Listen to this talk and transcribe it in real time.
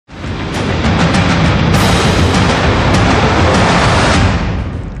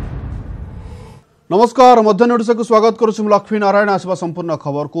नमस्कार मध्याह्न ओडिशा को स्वागत करुछु लक्ष्मी नारायण आसवा संपूर्ण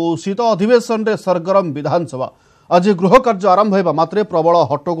खबर को शीत अधिवेशन रे सरगरम विधानसभा आज गृह कार्य आरंभ होगा मात्रे प्रबल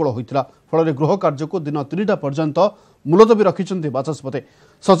हट्टगोल होता फल गृह कार्य को दिन 3टा पर्यंत मुलतवी रखिंट बाचस्पति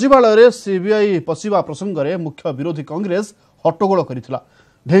सचिवालय रे सीबीआई पशिवा प्रसंग में मुख्य विरोधी कांग्रेस हट्टगोल करथिला।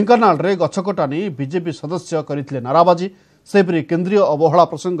 ढेंकानाल रे गछकटा नहीं बीजेपी सदस्य करथिले नाराबाजी सेपरी केंद्रीय अवहेला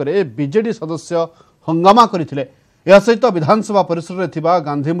प्रसंग में बीजेडी सदस्य हंगामा करथिले। या सहित विधानसभा परिसर में थिबा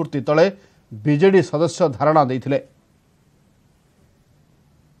गांधी मूर्ति तले बीजेडी सदस्य धारणा देथिले।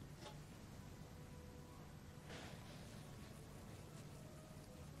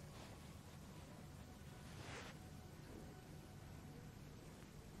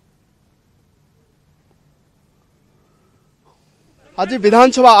 आज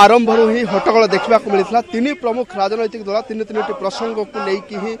विधानसभा आरंभ ही हट्टगोल देखा मिलता। तीन प्रमुख राजनैतिक दल तीन प्रसंग को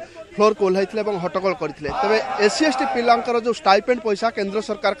लेकिन ही फ्लोर को ओह्लैते हट्टगोल करते। तेज एससी एसटी पिलांकर जो स्टाइपेंड पैसा केंद्र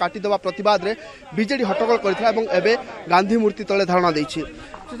सरकार काटिदेवा प्रतिवाद में बीजेडी हट्टगोल करथिला एवं एबे गांधी मूर्ति तले धारणा देछि।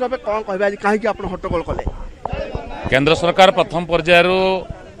 कौन कहबे आज कहीं आप हट्टगोल कले? केंद्र सरकार प्रथम पर्यायर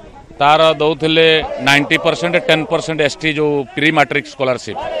तार दौले 90% 10% एसटी जो प्री मैट्रिक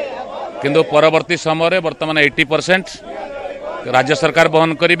स्कॉलरशिप किंतु परवर्ती समय वर्तमान 80% राज्य सरकार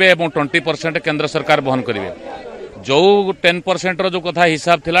बहन करेंगे और 20% केंद्र सरकार बहन करेंगे। जो 10% जो कथा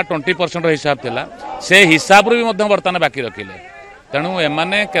हिसाब थिला 20% हिसाब थिला से हिसाब भी बर्तमान बाकी रखिले। तेणु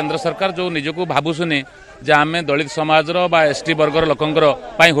एमाने केंद्र सरकार जो निजको भाबुसुनी जे आमे दलित समाजर बा एसटी वर्गर लोकंकर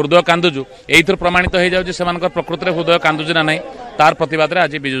हृदय कांदुजु एइथर प्रमाणित हो जाउछि सेमानकर प्रकृति रे हृदय कांदुजु ना नहीं तार प्रतिवाद रे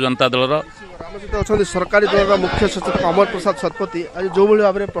आज बिजु जनता दलर सरकारी दल मुख्य सचेतक अमर प्रसाद शतपथी आज जो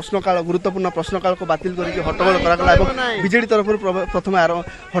भाव में प्रश्नकाल गुरुत्वपूर्ण प्रश्नकाल को बातिल करके हट्टगोल करा बीजेडी तरफ प्रथम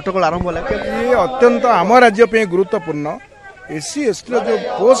हट्टगोल आरंभ होला। ये अत्यंत आम राज्य पे गुरुत्वपूर्ण एससी एसटी जो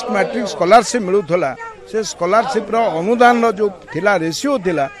पोस्ट मैट्रिक स्कॉलरशिप मिलूला से स्कॉलरशिप अनुदान जो थिला रेशियो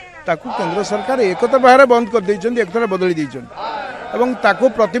थिला ताकू केंद्र सरकार एक तरह बंद कर देइछन एक तरह बदली देइछन एवं ताकू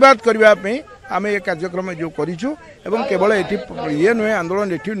प्रतिवाद करबा पे आम ये कार्यक्रम जो करूँ एवं केवल ये नुहे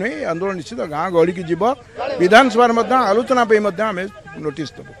आंदोलन ये नुहे आंदोलन निश्चित गाँ गहली की जीव विधानसभा आलोचना आम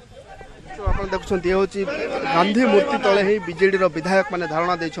नोटिस देव। आप देखुं ये हूँ गांधी मूर्ति तले ही बीजेडी विधायक मैंने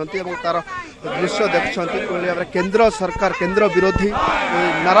धारणा देते तार दृश्य देखुं भाव में केंद्र सरकार केंद्र विरोधी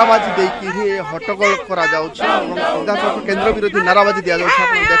नाराबाजी देकी ही हट्टगोल करा विधानसभा केंद्र विरोधी नाराबाजी दि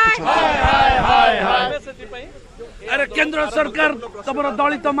देखुं। अरे केंद्र सरकार तमर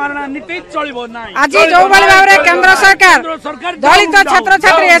दलित मारणा नीति चलिबो नाही। आज जो बळी भाबरे केंद्र सरकार दलित छात्र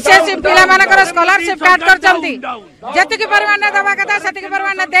छात्री एसएससी पिला मानकर स्कॉलरशिप काट करचंती जतिक परिमाण दवा कथा सतिक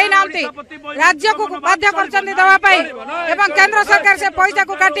परिमाण देई नांती राज्य को बाध्य करचंती दवा पाई एवं केंद्र सरकार से पैसा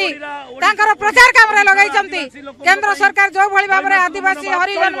को काटी तांकर प्रचार काम रे लगाइचंती। केंद्र सरकार जो बळी भाबरे आदिवासी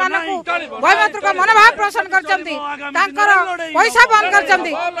हरिजन मानकु भयमातृक मनोभाव पोषण करचंती तांकर पैसा बंद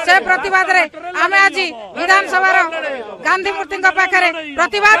करचंती से प्रतिवाद रे आमे आज विधानसभा गांधी मूर्ति पाखे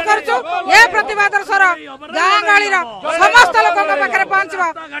प्रतिवाद करूँ। ये प्रतिवाद स्वर गाँ गहली समस्त लोक पाखे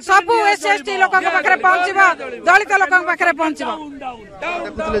पहुंचब सबू एससी एसटी लोक पाखे पहुंचब दलित लोक पाखे पहुंचब।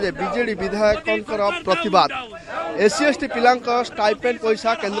 देखुले बीजेडी विधायक प्रतिवाद एससी एसटी पिला स्टाइपेंड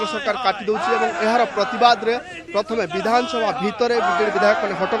पैसा केंद्र सरकार काटी दौछि एवं यार प्रतिवाद रे प्रथमे विधानसभा भितर बीजेडी विधायक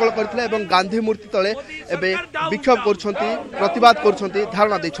मैंने हट्टगोल करथिले गांधी मूर्ति तले एबे विक्षोभ करछंती प्रतिवाद करछंती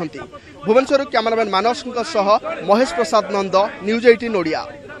धारणा दैछंती। भुवनेश्वर कैमरामैन मानस महेश प्रसाद नंद न्यूज 18 ओडिया।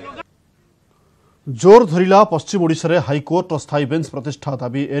 जोर धरिला पश्चिम ओडिशा रे हाईकोर्ट स्थायी बेंच प्रतिष्ठा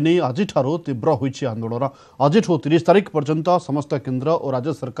दाबी एने आज तीव्र होइछि आंदोलन। आज 30 तारिख पर्यंत समस्त केंद्र और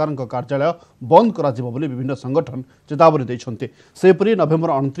राज्य सरकार कार्यालय बंद करा जिवो बोली विभिन्न संगठन चेतावनी दैछन्ते। सेपरी नवेम्बर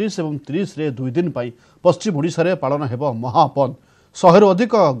 29 और 30 रे 2 दिन पाई पश्चिम ओडिशा रे पालन हेबो महाबंद। 100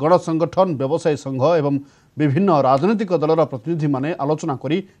 अधिक गण संगठन व्यवसायी संघ एवं विभिन्न राजनीतिक दलर प्रतिनिधि माने आलोचना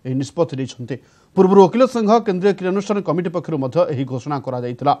करी एही निष्पत्ति दैछन्ते। पूर्व वकील संघ केंद्रीय क्रियानुष्ठान कमिटी पक्षरु मध्य एही घोषणा करा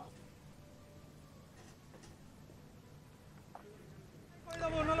जायतिला।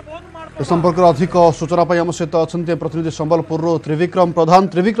 संपर्क अधिक सूचना आम सहित अच्छा प्रतिनिधि संबलपुर त्रिविक्रम प्रधान।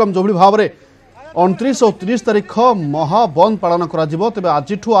 त्रिविक्रम जो भाव में 29 और 30 तारिख महाबंद पालन करा जिवो तेबे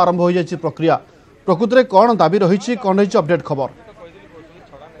आज आरंभ हो जाइछि प्रक्रिया प्रकृति में कौन दाबी रही कौन रही अपडेट खबर?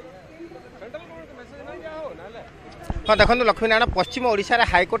 हाँ देखो लक्ष्मीनारायण पश्चिम ओडिशा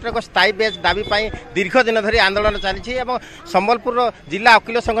हाईकोर्ट एक स्थायी बेंच दाबी दीर्घ दिन धरी आंदोलन चली संबलपुर जिला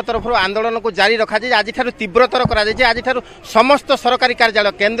वकील संघ तरफ आंदोलन को जारी रखा आज तीव्रतर आज समस्त सरकारी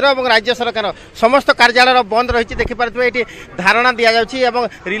कार्यालय केंद्र और राज्य सरकार समस्त कार्यालय बंद रही देखिपे ये धारणा दि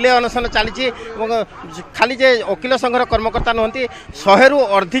जाऊँगी रिले अनशन चली खाली जे वकील संघर कर्मकर्ता नुहति 100 रु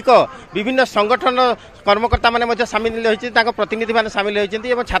अधिक विभिन्न संगठन कर्मकर्ता मैंने सामिल होती प्रतिनिधि मैंने सामिल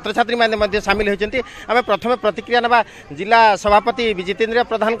होती छात्र छात्री मैंने सामिल होती आम प्रथम प्रतिक्रिया ना जिला सभापति जितेन्द्र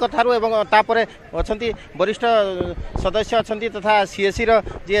प्रधान तापर अच्छा वरिष्ठ सदस्य अच्छा तथा सीएससी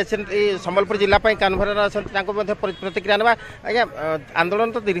जी संबलपुर जिलापाई कानभर अच्छा प्रतिक्रिया ना आज्ञा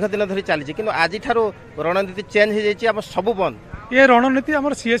आंदोलन तो दीर्घ दिन धरी चली कि आज रणनीति चेंज हो जाए सबू बंद ये रणनीति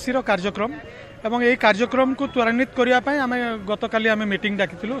आम सीएससी कार्यक्रम एवं यही कार्यक्रम को त्वरान्वित करने आम गतकाली आम मीटिंग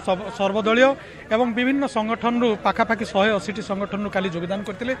डाकिलु सर्वदलीय एवं विभिन्न संगठन रु पाखापाखि 180 संगठन काली योगदान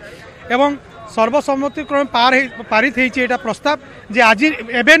करते एवं सर्वसम्मति क्रम पारित होता प्रस्ताव जे आज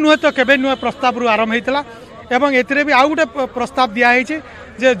एवं नुहे तो केवे नुहे प्रस्ताव रु आरंभ होता एवं एथिरे भी आउ गोटे प्रस्ताव दिखाई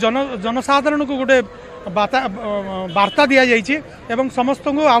जे जनसाधारण को गोटे वार्ता दि जाइए एवं समस्त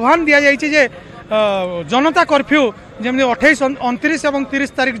को आह्वान दि जाइए जनता कर्फ्यू जमी 28, 29 और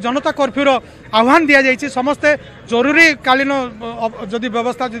 30 तारीख जनता कर्फ्यूर आह्वान दि जाइए समस्ते जरूरीकालीन जदि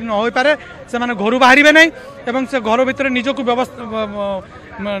व्यवस्था जदि न हो पारे से माने घर बाहर ना एवं से घर भितर निजक व्यवस्था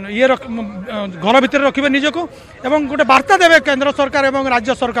ये घर भितर रखिए निजक एवं गोटे वार्ता देवे केंद्र सरकार एवं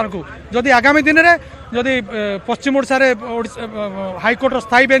राज्य सरकार को जदि आगामी दिन में जदि पश्चिम ओडिशा रे हाईकोर्ट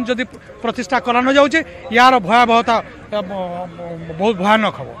स्थायी बेंच जदि प्रतिष्ठा करानो जाउचे यार भयावहता बहुत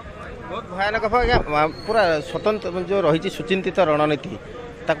भयानक हम बहुत भयानक हम पूरा स्वतंत्र जो रही सुचिंतित रणनीति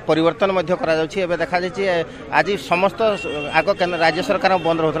परिवर्तन देखा आज समस्त आग राज्य सरकार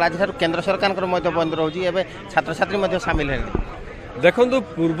बंद रोला आज केंद्र सरकार बंद रोचे छात्र छात्री सामिल है देखु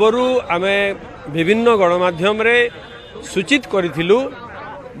पूर्वर आम विभिन्न गणमाध्यम सूचित करूँ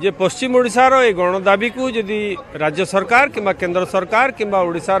जे पश्चिम ओडिशार ए गणदाबी को यदि राज्य सरकार किंबा केंद्र सरकार किंबा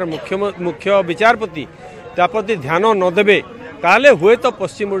ओडिशार मुख्य विचारपति ताप्रति ध्यान नदेवे ताले हुए तो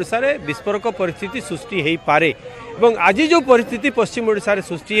पश्चिम ओडिशा रे विस्फोरक परिस्थिति सृष्टि हो पारे एवं आज जो परिस्थिति पश्चिम ओडिशा रे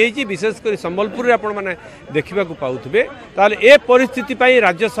सृष्टि होती विशेषकर संबलपुर रे आपण माने देखा पाउथिबे ताले ए परिस्थिति पई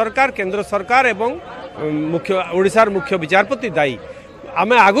राज्य सरकार केंद्र सरकार एवं मुख्य ओडिशार मुख्य विचारपति दायी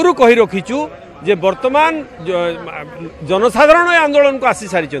आमे आगुरु कहि रखिचु जे वर्तमान जनसाधारण आंदोलन को आसी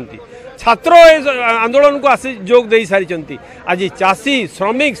सारी छात्र आंदोलन को आसी जोग दे सारी आज चाषी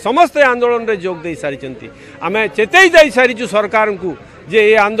श्रमिक समस्त आंदोलन रे जोग दे सारी आमे चेतई दे सारी सरकार को जे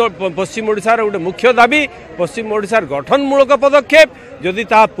ये आंदोलन पश्चिम ओडिशार गोटे मुख्य दाबी पश्चिम ओडिशार गठनमूलक पदक्षेप जदि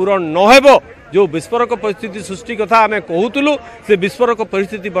ता पूरण न जो विस्फोरक परिस्थिति सृष्टि कथा आम कहूलु से विस्फोरक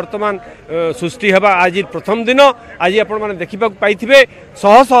परिस्थिति वर्तमान सृष्टि हेबा आज प्रथम दिन आज आपण देखा पाई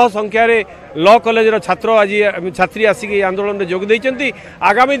शह शह संख्यार लॉ कॉलेज छात्र आज छात्री आसिक आंदोलन में जोग देइचंती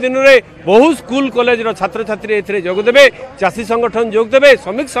आगामी दिन में बहु स्कूल कॉलेज छात्र छात्री एथिरे जोग देबे चाषी संगठन जोग देबे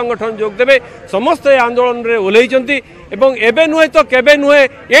श्रमिक संगठन जोग देबे समस्त आंदोलन में ओल्लैचंती एवं एबे नुहे तो केबे नुहे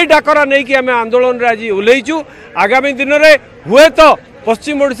यही डाकरा नहीं कि आम आंदोलन में आज ओल्लैचु आगामी दिन में हुए तो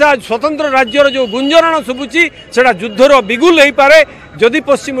पश्चिम ओडिशा स्वतंत्र राज्यर जो गुंजरण शुभुची सेटा युद्धर बिगुल हो पारे जदि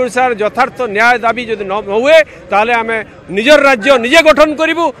पश्चिम ओडिशार यथार्थ न्याय दाबी जदि न हुए ताले आमे निजर राज्य निजे गठन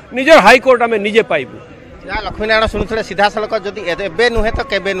करूँ निजर हाईकोर्ट आमे निजे पाइबू जहाँ लक्ष्मीनारायण शुणुले सीधा सड़क जदि एबे नुहे तो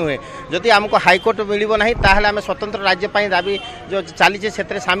केबे नुहे जदि आमको हाईकोर्ट मिल ना ताहले आम स्वतंत्र राज्य दाबी जो चली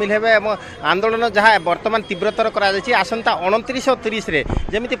से सामिल हेबे आंदोलन जहाँ वर्तमान तीव्रतर आसंता 29 और 30 रे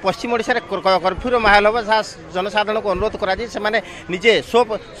जमी पश्चिम ओडिशा कर्फ्यूर माहौल हम जहाँ जनसाधारण को अनुरोध करे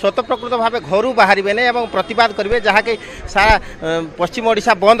स्वत प्रकृत भाव घर बाहर प्रतिवाद करेंगे जहाँकि सारा पश्चिम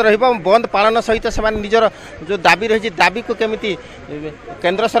ओडिशा बंद रंद पालन सहित से निजर जो दाबी रही दाबी को केमी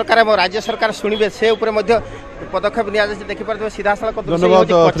केंद्र सरकार और राज्य सरकार शुणे से पदक्षेप देखिए सीधा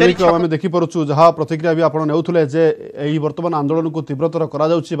धन्यवाद देखिपुर जहाँ प्रतिक्रिया भी आपड़ नेउथुले जे एही वर्तमान आंदोलन को तीव्रतर करा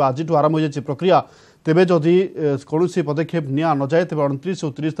जाउछि बा आज आरंभ हो जाए प्रक्रिया तेबे जदि कौन पदक्षेप निया न जाए तेबे 29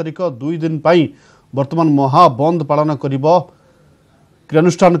 और 30 तारीख 2 दिन पाई वर्तमान महाबंद पालन करिब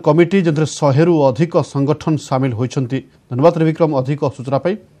क्रियानुष्ठान कमिटी जिथे 100 रु अधिक संगठन सामिल होइछंती। धन्यवाद त्रिविक्रम अधिक सूचना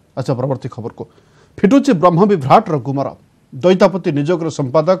पाई। अच्छा परवर्ती खबर को फिटुछि ब्रह्म विभ्राटर गुमर दैतापति निजोगर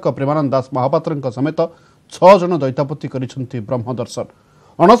संपादक प्रेमानंद दास महापात्र समेत 6 जन दैतापति करिसेंती ब्रह्म दर्शन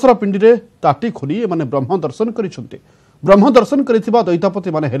अणसर पिंडी रे ताटी खोली एमाने ब्रह्म दर्शन करिसेंती। ब्रह्म दर्शन करिथिबा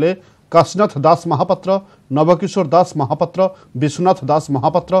दैतापति माने हेले काशीनाथ दास महापात्र नवकिशोर दास महापात्र विश्वनाथ दास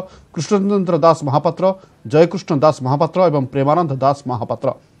महापात्र कृष्णचंद्र दास महापात्र जयकृष्ण दास महापात्र एवं प्रेमानंद दास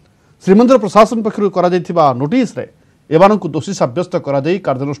महापात्र। श्रीमंदिर प्रशासन पक्षरु करा जायथिबा नोटिस रे एमानकु दोषी साब्यस्त करा जाई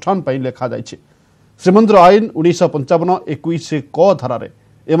कार्यानुष्ठान पई लेखा जायछि। श्रीमंदिर आईन 1955-21 क धारा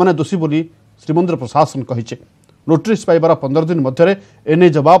एमाने दोषी बोली श्रीमंदिर प्रशासन कहिছে। नोटिस पाइबार 15 दिन मध्य एने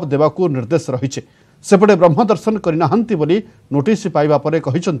जवाब देवाकू निर्देश रही सेपटे ब्रह्म दर्शन करनाहांती बोली नोटिस पाइबा परे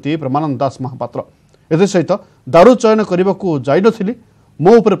कहिसंती प्रेमानंद दास महापात्र। एते सहित दारू चयन करबाकू जाई नथिली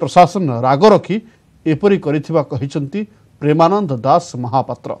मो उपरे प्रशासन राग रखी एपरी करिथिबा कहिसंती प्रेमानंद दास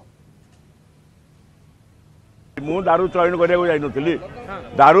महापात्र। मु दारू चयन करियाकू जाई नथिली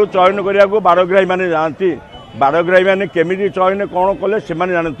दारू चयन करियाकू बारग्राही माने जानती बारग्राही माने केमिति चयन कोन कले से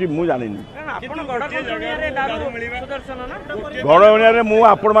माने जानती मु जानिनी गणगणिया मु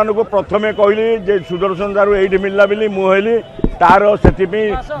आपण मानक प्रथमे कहली जे सुदर्शन दारू एठी मिलला बोली मु हइली तार सेति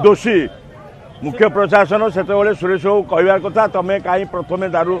दोषी मुख्य प्रशासन सेतबेले सुरेश बाबू कहबार कथा तमे काई प्रथमे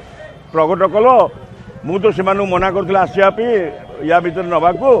दारू प्रकट कल मु तो से मना कर आसवापी या भर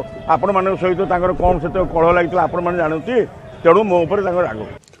नवाक आपण मान सहित कौन से कलह लगी आपण मैंने जानती तेणु मो राग।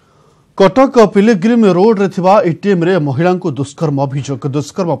 कटक पिलग्रिम रोड रे थिबा एटीएम रे महिला को दुष्कर्म अभियोग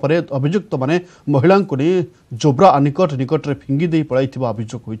दुष्कर्म पर अभियुक्त माने महिला को जोब्रा निकट निकट रे फिंगी दे पळाइथिबा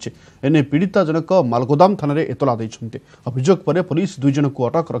अभियोग होइछे। एने पीड़िता जनक मालगोदाम थाना रे एतला दैछन्ते। अभियोग पर पुलिस दुई जन को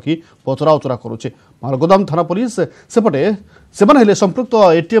अटक रखी पचरा उचरा करूछे। मालगोदाम थाना पुलिस सेपटे सेमान हेले संपृक्त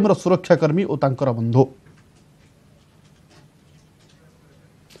एटीएम रो सुरक्षाकर्मी और तांकर बंधु।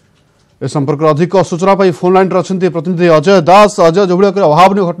 ए संपर्क अधिक सूचना पाई फोन लाइन रही प्रतिनिधि अजय दास। अजय जो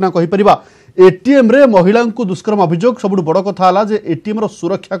अभावन घटना कहीपर एटीएम रे महिला को दुष्कर्म अभियोग सब बड़ कथा है एटीएम रो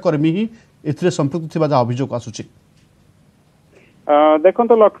सुरक्षाकर्मी ही ए संपृक्त थी अभियोग आसूची। देखो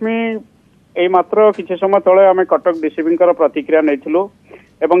तो लक्ष्मी ए मात्र किसी समय तले आम कटक डीसीपी प्रतिक्रिया नहीं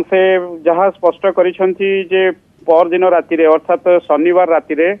से जहाँ स्पष्ट कर पर दिन राति अर्थात शनिवार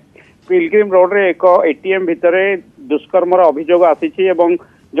राति पिलग्रिम रोड रे एक एटीएम भितर दुष्कर्म अभियोग आसी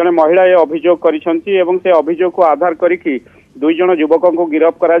जड़े महिला ये अभियोग कर अभियोग को आधार करिकी दुई जन युवक को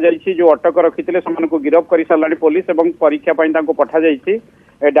गिरफ्त करा जायछि। जो अटक रखिते को गिरफ्त कर सारा पुलिस एवं परीक्षा पठा जायछि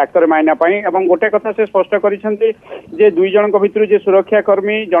डाक्तर मायना गोटे कथा से स्पष्ट कर दुई जन भितर जे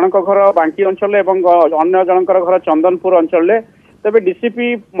सुरक्षाकर्मी जनक घर बांकी अंचल एवं अन्य जनकर घर चंदनपुर अंचल तेबे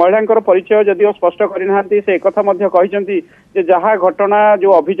डीसीपी महिला परिचय जदिओ स्पष्ट करना से एक जहाँ घटना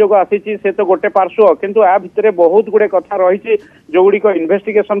जो अभियोग आसी से तो गोटे पार्श्व किंतु आ भितर बहुत गुड़े कथा रही जो गुड़िक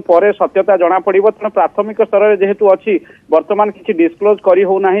इन्वेस्टिगेशन पर सत्यता जना पड़ो तेणु प्राथमिक स्तर में जेहेतु अच्छी बर्तमान किसी डिस्क्लोज करी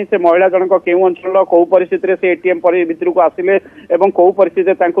हो ना से महिला जनक केउ अंचल कौ परिस्थिति से एटीएम भितर को आसिले एवं कौ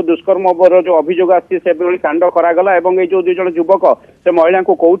परिस्थिति दुष्कर्म जो अभियोग आसी से कांड करागला एवं जो दुई जन युवक से महिला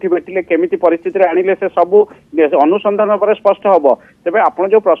को कौटी भेटिले केमिति परिस्थिति आनिले से सबू अनुसंधान पर स्पष्ट हम। तेज आप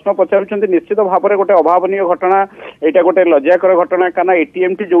जो प्रश्न पचार निश्चित भाव में गोटे अभावन घटना यहाँ गोटे लज्जाकर घटना क्या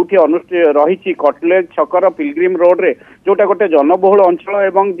एटीएम टी जो रही कटलेज छकर पिलग्रिम रोड रे जोटा गोटे जनबहुल अंचल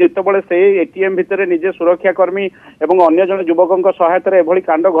एवं जितेबाला से एटीएम भितर निजे सुरक्षाकर्मी एवं अन्य जन युवकों सहायतार एभली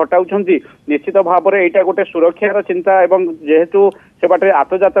कांड घटाऊँ निश्चित भाव में यहाँ गोटे सुरक्षार चिंता एवं जेहेतु से बाटे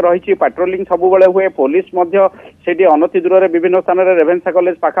आतजात रही पेट्रोलिंग सब हुए पुलिस से अनति दूर विभिन्न स्थान में रेभेन्सा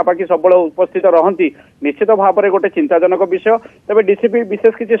कॉलेज पाखापाखि सब उपस्थित रहती निश्चित भाव में गोटे चिंताजनक विषय। तेज डीसीपी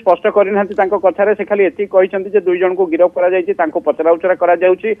विशेष किसी स्पष्ट करना कथार से खाली एति कहते दुई जन को गिरफ्त कर पचरा उचरा करा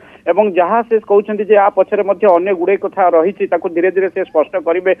से कहते आ पछरे अन्य गुड़े कथा रही धीरे धीरे से स्पष्ट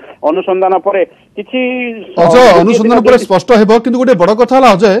करेंगे अनुसंधान पर किसी अनुसंधान पर स्पष्ट है कि गोटे बड़ कथा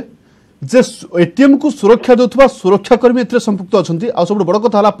अजय जे एटीएम को सुरक्षा देउथबा सुरक्षाकर्मी एते संपृक्त अछंती आ सब बड़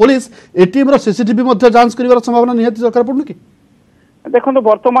कथा पुलिस एटीएम रो सीसीटीवी जांच करिवार संभावना निहाती दरकार पड़नु कि देखो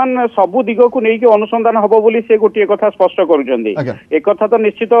बर्तमान सबू दिग को लेकिन अनुसंधान हम बोली से गोटे कथा स्पष्ट एक कथा तो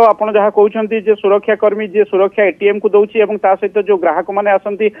निश्चित आप जहाँ कहते सुरक्षाकर्मी जी सुरक्षा एटीएम को दौची सहित जो ग्राहक मैंने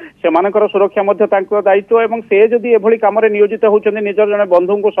आसती से सुरक्षा दायित्व एवं से जदि एभली काम नियोजित होती निजर जड़े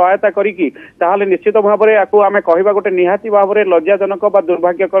बंधु को सहायता करी निश्चित भाव में आम कह गोटे निहाती भाव में लज्जाजनक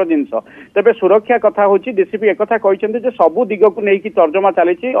दुर्भाग्यकर जिनस। तेज सुरक्षा कथा हूँ डीसीपी एक कहते सबू दिग को लेकिन तर्जमा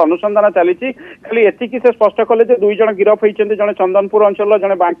चली अनुसंधान चली खाली एतिकी से स्पष्ट कले दुई जन गिरफ्त होती जड़े चंदनपुर अंचल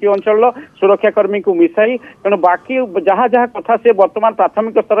जड़े बांकी अंचल सुरक्षाकर्मी को मिसाई तेणु बाकी जहाँ जहाँ कथा से बर्तमान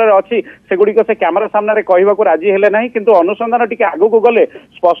प्राथमिक स्तर में अच्छी सेगुड़िक से कैमरा सामने कहवाक राजी हेले ना किंतु अनुसंधान टी आगू को गले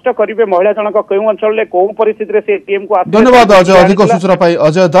स्पष्ट करेंगे महिला जनक कौ अंचल कौ परिस्थिति से एटीएम को। धन्यवाद अजय अधिक सूचना पाई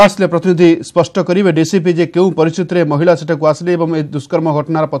अजय दास ले प्रतिनिधि स्पष्ट करेंगे डीसीपी जे केउ परिस्थिति में महिला सेठाक आसिले दुष्कर्म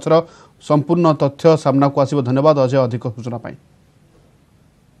घटनार पछर संपूर्ण तथ्य सामना को आसिबो। धन्यवाद अजय अधिक सूचना पाई।